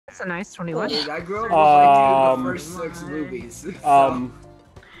a nice 21. I grew up with like the first 6 movies. So.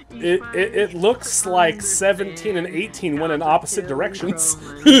 It looks like 17 and 18 went in opposite directions.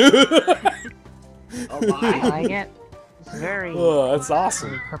 Oh my! I like it. It's very. Oh, that's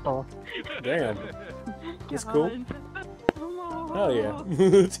awesome. Purple. Damn. That's cool. Hell yeah.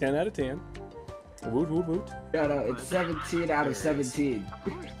 10 out of 10. Woot woot woot. No, it's 17 out of 17.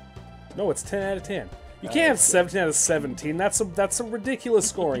 No, it's 10 out of 10. You can't have 17 out of 17. That's a ridiculous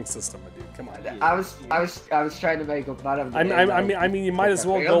scoring system, dude. Come on. I was trying to make a fun of. I mean, you might as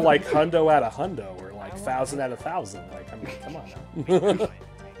well go like hundo out of hundo or like 1,000 out of 1,000. Like, I mean, come on now.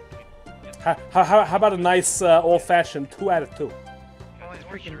 How about a nice old-fashioned 2 out of 2?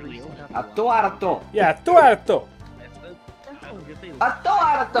 A 2 out of 2. Yeah, 2 out of 2. A 2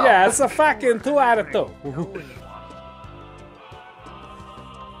 out of 2. Yeah, it's a fucking 2 out of 2.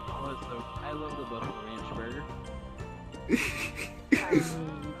 I love the Buffalo Ranch burger.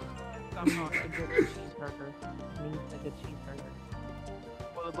 I'm not a good cheeseburger. Needs a good cheeseburger.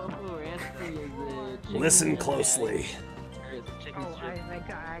 Well, the Buffalo Ranch thing is the Listen closely. Oh, I think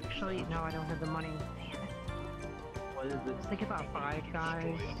actually, no, I don't have the money. Damn it. What is it? I was thinking about 5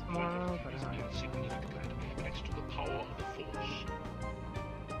 Guys tomorrow, but next to the power of the Force.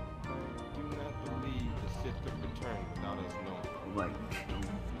 Do not believe the Sith could return without us knowing.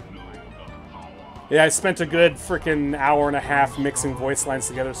 Yeah, I spent a good freaking hour and a half mixing voice lines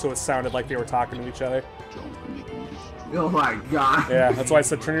together so it sounded like they were talking to each other. Oh my god. Yeah, that's why I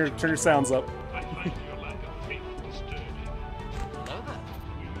said turn your sounds up.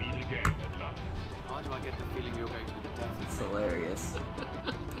 It's hilarious.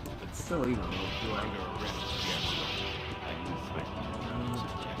 It's still even like.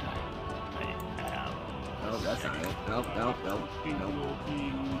 Oh, that's not it. Nope. I've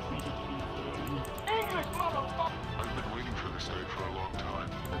been waiting for this day for a long time.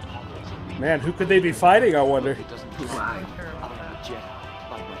 Man, who could they be fighting, I wonder? Why?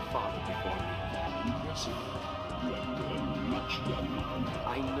 I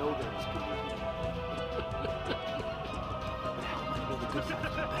know there's good. But how am I the good fight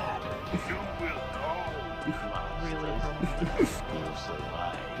from the bad?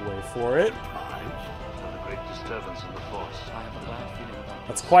 Wait for it. A great disturbance in the Force. I have a bad feeling about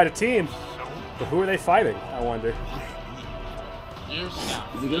That's quite a team. But who are they fighting, I wonder? Is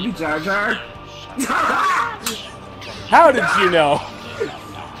it gonna be Jar Jar? How did you know?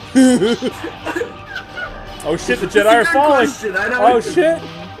 Oh shit, the Jedi are falling! Oh shit!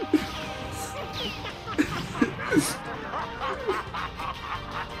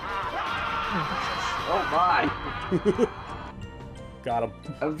 Oh my! Got him.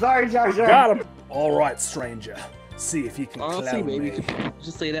 I'm sorry, Jar Jar. Got him! Alright, stranger. See if you can honestly, clown maybe me. you could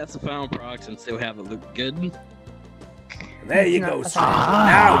just say that's the final procs and still have it look good. There you go, stranger.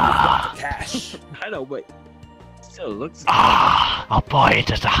 Now you've got the cash. I know, but still looks. I'll buy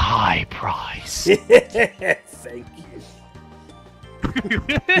it at a high price. Thank you.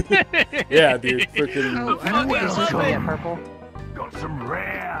 Yeah, dude, freaking. oh, I don't think this is really purple. Got some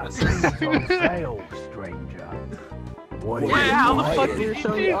rare things on sale, stranger. What Yeah, how the fuck did you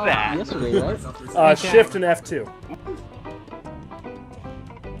show you that? Yesterday, right? Shift and F2.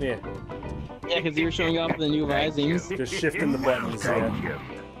 Yeah. Yeah, because you were showing off the new risings. Just shifting the buttons, yeah.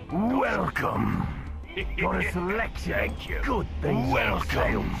 Welcome. Got a selection. Good things on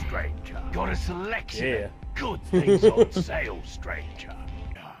sale, stranger. Got a selection. Yeah. Good things on sale, stranger.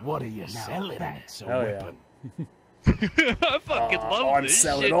 What are you selling? That's a Hell yeah. weapon. I fucking love I'm this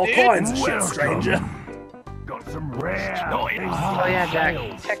selling shit, all dude. kinds of shit, stranger. Got some rare. Oh yeah, Jack,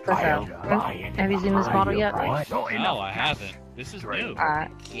 check this out. Have you seen this model yet? No, I haven't. This is new.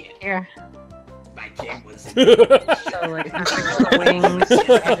 Here. My kid was. So like, the wings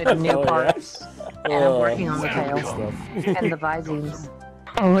and the new parts, and I'm working on the tail and the visines.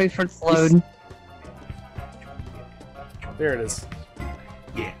 Oh, wait for it to load. There it is.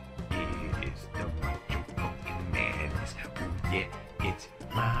 Yeah, it's the macho fucking madness. Yeah, it's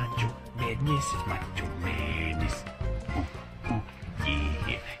macho madness. It's macho madness.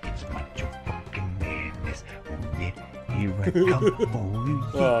 Yeah, it's macho fucking madness. Yeah, here I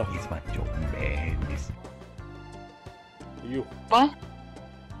come. Yeah, it's macho madness. You. What?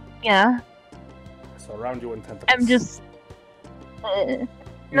 Yeah. So around you in tentacles. I'm just.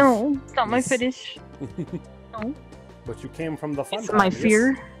 No, it's not my fetish. No. But you came from the fun. It's my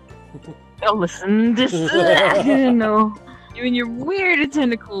fear. Oh, listen, this. No. You and your weird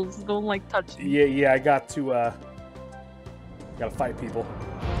tentacles don't like touching. Yeah, I got to, gotta fight people.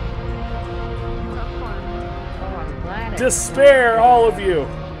 Despair, all of you!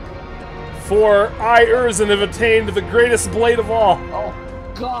 For I, Urizen, have attained the greatest blade of all.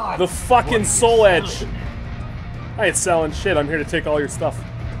 God! The fucking Soul Edge. I ain't selling shit. I'm here to take all your stuff.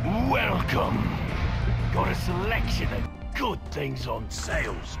 Welcome. Got a selection of good things on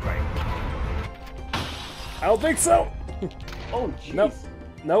sale, stranger. I don't think so. Oh, jeez. Nope.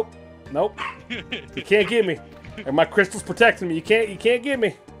 Nope. Nope. You can't get me. And my crystal's protecting me. You can't get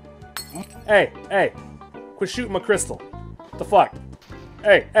me. Hey, hey. Quit shooting my crystal. What the fuck?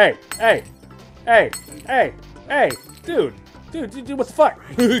 Hey, hey, hey. Hey, hey, hey. Dude, what the fuck?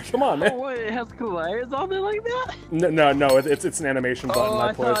 Come on, man. Oh, what, it has colliders on it like that? No, it's an animation button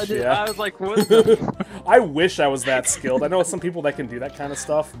I push, yeah. I was like, what the... I wish I was that skilled. I know some people that can do that kind of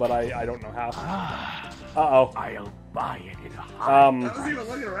stuff, but I don't know how. Uh-oh. I'll buy it in a I was even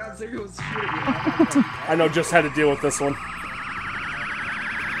looking around, so it was shooting me. I know just how to deal with this one.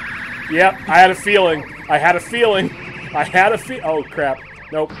 Yep, I had a feeling. Oh, crap.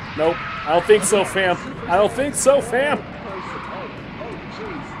 Nope. I don't think so, fam.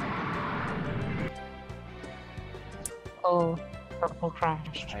 Oh, purple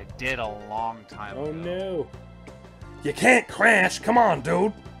crash. I did a long time ago. Oh, no. You can't crash. Come on,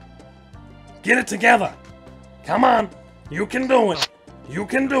 dude. Get it together. Come on. You can do it.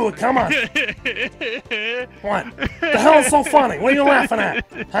 Come on. What? The hell is so funny? What are you laughing at?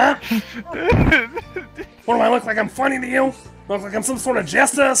 Huh? What do I look like? I'm funny to you? Look like I'm some sort of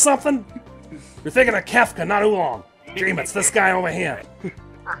jester or something? You're thinking of Kefka, not Oolong. Dream, it's this guy over here.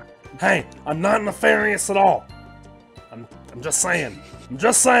 Hey, I'm not nefarious at all. I'm just saying.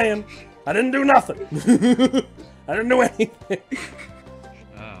 I didn't do nothing. I didn't do anything.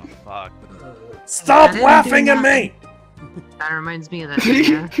 Oh, fuck. Stop laughing at me! That reminds me of that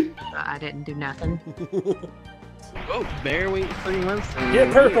video. I didn't do nothing. Oh, bear wait 3 months.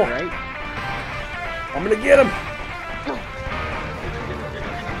 Get purple. Right? I'm gonna get him.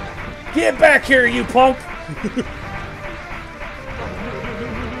 Get back here, you punk!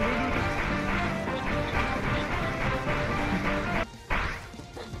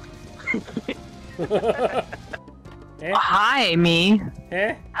 Eh? Hi, me.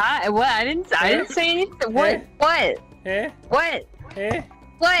 Eh? Hi. What? I didn't say anything. What? Eh? What? Eh? What? Eh?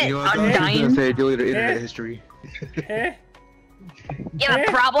 What? You know what, I'm I was dying. gonna say delete internet Eh? history. Eh? You have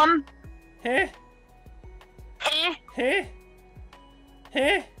a problem? Eh? Eh? Eh?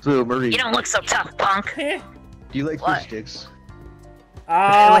 Eh? So Murray, You don't look so tough, punk. Eh? do you like What? fish sticks?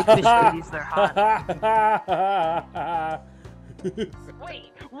 I like fish babies. They're hot.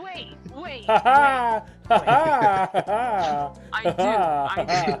 Wait. I do.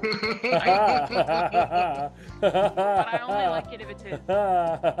 But I only like it if it's his.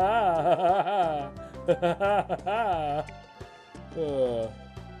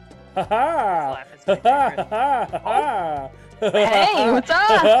 Hey, what's up?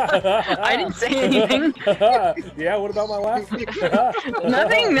 I didn't say anything. Yeah, what about my laugh?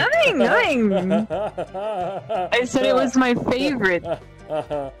 Nothing. I said it was my favorite.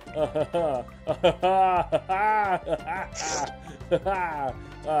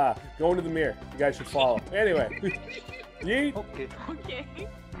 Go into the mirror. You guys should follow. Anyway. Yeet. Okay.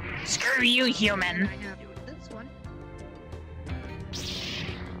 Screw you, human. This one.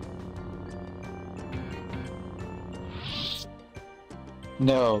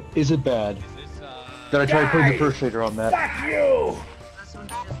 No. Is it bad? Did I try putting the first shader on that? Fuck you!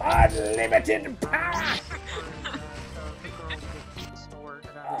 Unlimited power!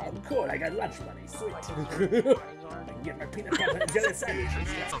 Oh, good, I got lunch money. Sweet. I can get my peanut butter and jelly sandwiches.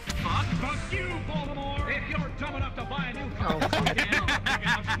 Fuck you, Baltimore! If you're dumb enough to buy a new car,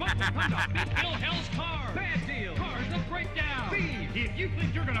 Bill Hell's car. Bad deal. Cars that break down. Speed. If you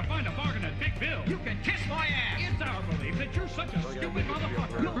think you're gonna find a bargain at Big Bill, you can kiss my ass. It's our belief that you're such a stupid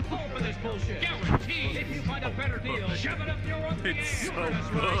motherfucker. You'll fall for this bullshit. Guaranteed. If you find a better deal, shove it up your ugly ass. Shove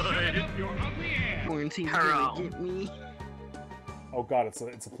it up your ugly ass. Quarantine's gonna get me. Oh god, it's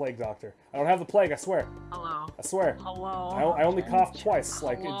a plague doctor. I don't have the plague, I swear. Hello. I swear. Hello. I only coughed twice.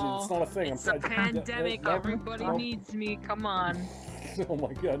 Like, it's not a thing. It's a pandemic. Everybody needs me. Come on. Oh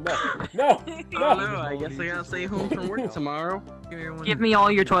my god, no. No, I guess I gotta stay home from work tomorrow. Give me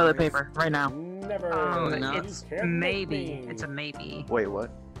all your toilet paper right now. Never. It's maybe. It's a maybe. Wait,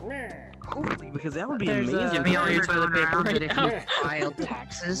 what? Hopefully, because that would be Give amazing. me all your toilet paper right Meh. now. If you filed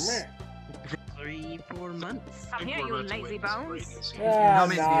taxes. 3-4 months. Come here, you lazy bones. I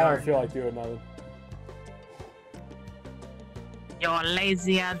don't feel like doing nothing. You're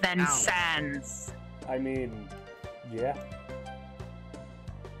lazier than sands. I mean, yeah.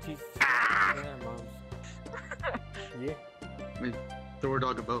 Yeah. Throw a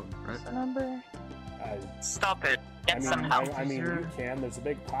dog a bone, right? Number. Stop it. Get some help. I mean, you can. There's a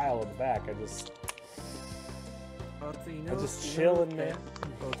big pile in the back. I just. Oh, so you know, I'm just chilling, man.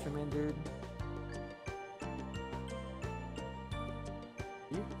 Ultraman, dude.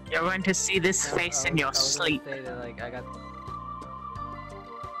 You're going to see this face in your sleep. Say that, like, I got...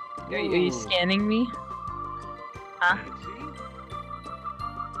 Are you scanning me? Huh?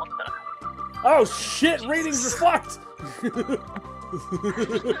 Oh shit! Ratings are fucked.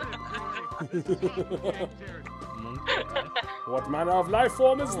 What manner of life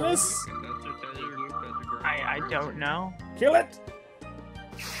form is this? I don't know. Kill it!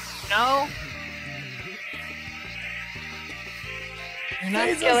 No. You're not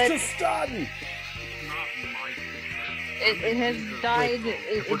kill Jesus it. to stun! It has died. We're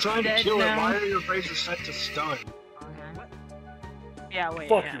It's trying to dead kill it. now. Why are your phrases set to stun? Yeah, wait.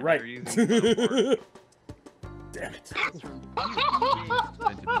 Fuck yeah. you, right. Damn it.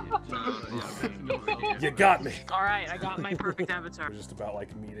 You got me. Alright, I got my perfect avatar. We're just about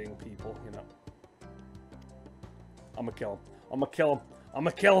like meeting people, you know. I'm gonna kill him. I'm gonna kill him. I'm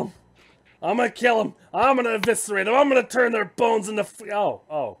gonna kill him. I'm gonna kill him. I'm gonna eviscerate him. I'm gonna turn their bones into oh.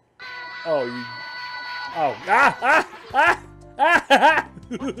 Oh, you. Oh. Ah! Ah! Ah! Ah!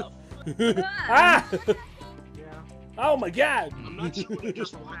 Ah! Oh my god! I'm not sure what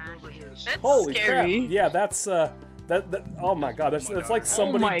just walked over here. That's Holy scary. crap! Yeah, that's that. Oh my god! That's like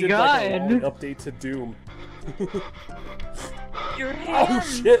somebody my did like a long God. update to Doom. Your hand. Oh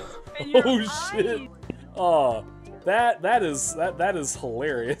shit! And your Oh eyes. shit! Oh, that is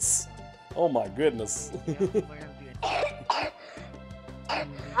hilarious. Oh my goodness.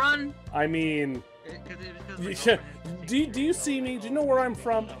 Run. I mean, do you see me? Do you know where I'm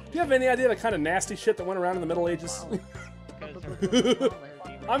from? Do you have any idea the kind of nasty shit that went around in the Middle Ages?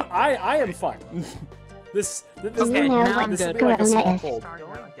 I am fine. This Okay, now I'm this will good. be like a small cold.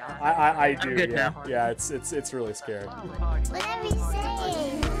 I do. I'm good Yeah, now. yeah. It's really scary. Whatever you say.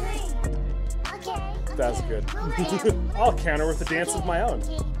 Okay. That's good. I'll counter with a dance of my own.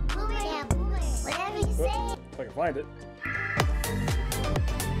 Whatever you say. If I can find it.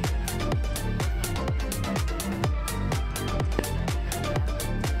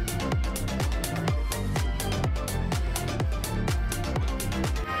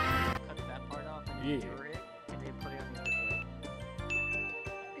 Yeah.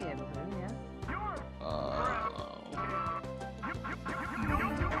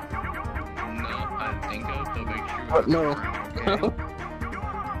 No.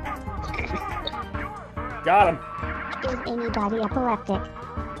 Got him. Is anybody epileptic?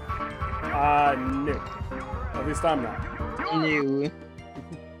 No. At least I'm not. No. E.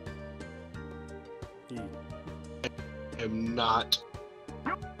 I'm not.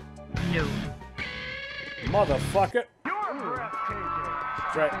 No. Motherfucker.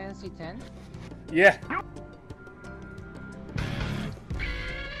 That's right. Fantasy 10? Yeah.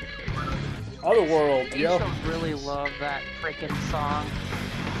 Otherworld, I yo. used to really love that freaking song.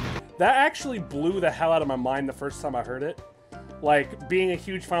 That actually blew the hell out of my mind the first time I heard it. Like, being a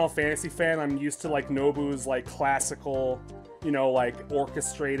huge Final Fantasy fan, I'm used to, like, Nobu's, like, classical, you know, like,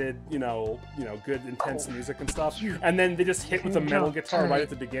 orchestrated, you know, good, intense music and stuff. And then they just hit with a metal guitar right at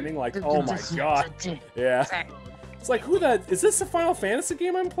the beginning, like, oh my god. Yeah. It's like, is this a Final Fantasy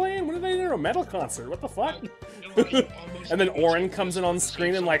game I'm playing? When did they enter a metal concert? What the fuck? And then Auron comes in on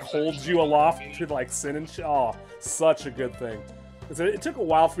screen and, like, holds you aloft to, like, sin and shit. Oh, such a good thing. It took a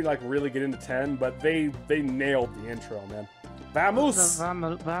while for me to, like, really get into 10, but they nailed the intro, man. Vamos!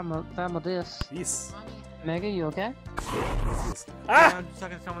 Vamos this. Peace. Mega, you okay? Ah! I'm just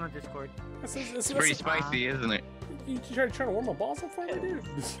talking to someone on Discord. It's pretty spicy, isn't it? You trying to warm my balls up for me, dude?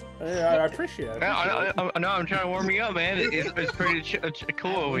 I appreciate it. No, I'm trying to warm you up, man. It's pretty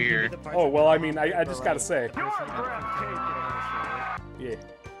cool over here. Oh, well, I mean, I just gotta say. Yeah.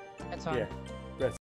 That's fine. Yeah.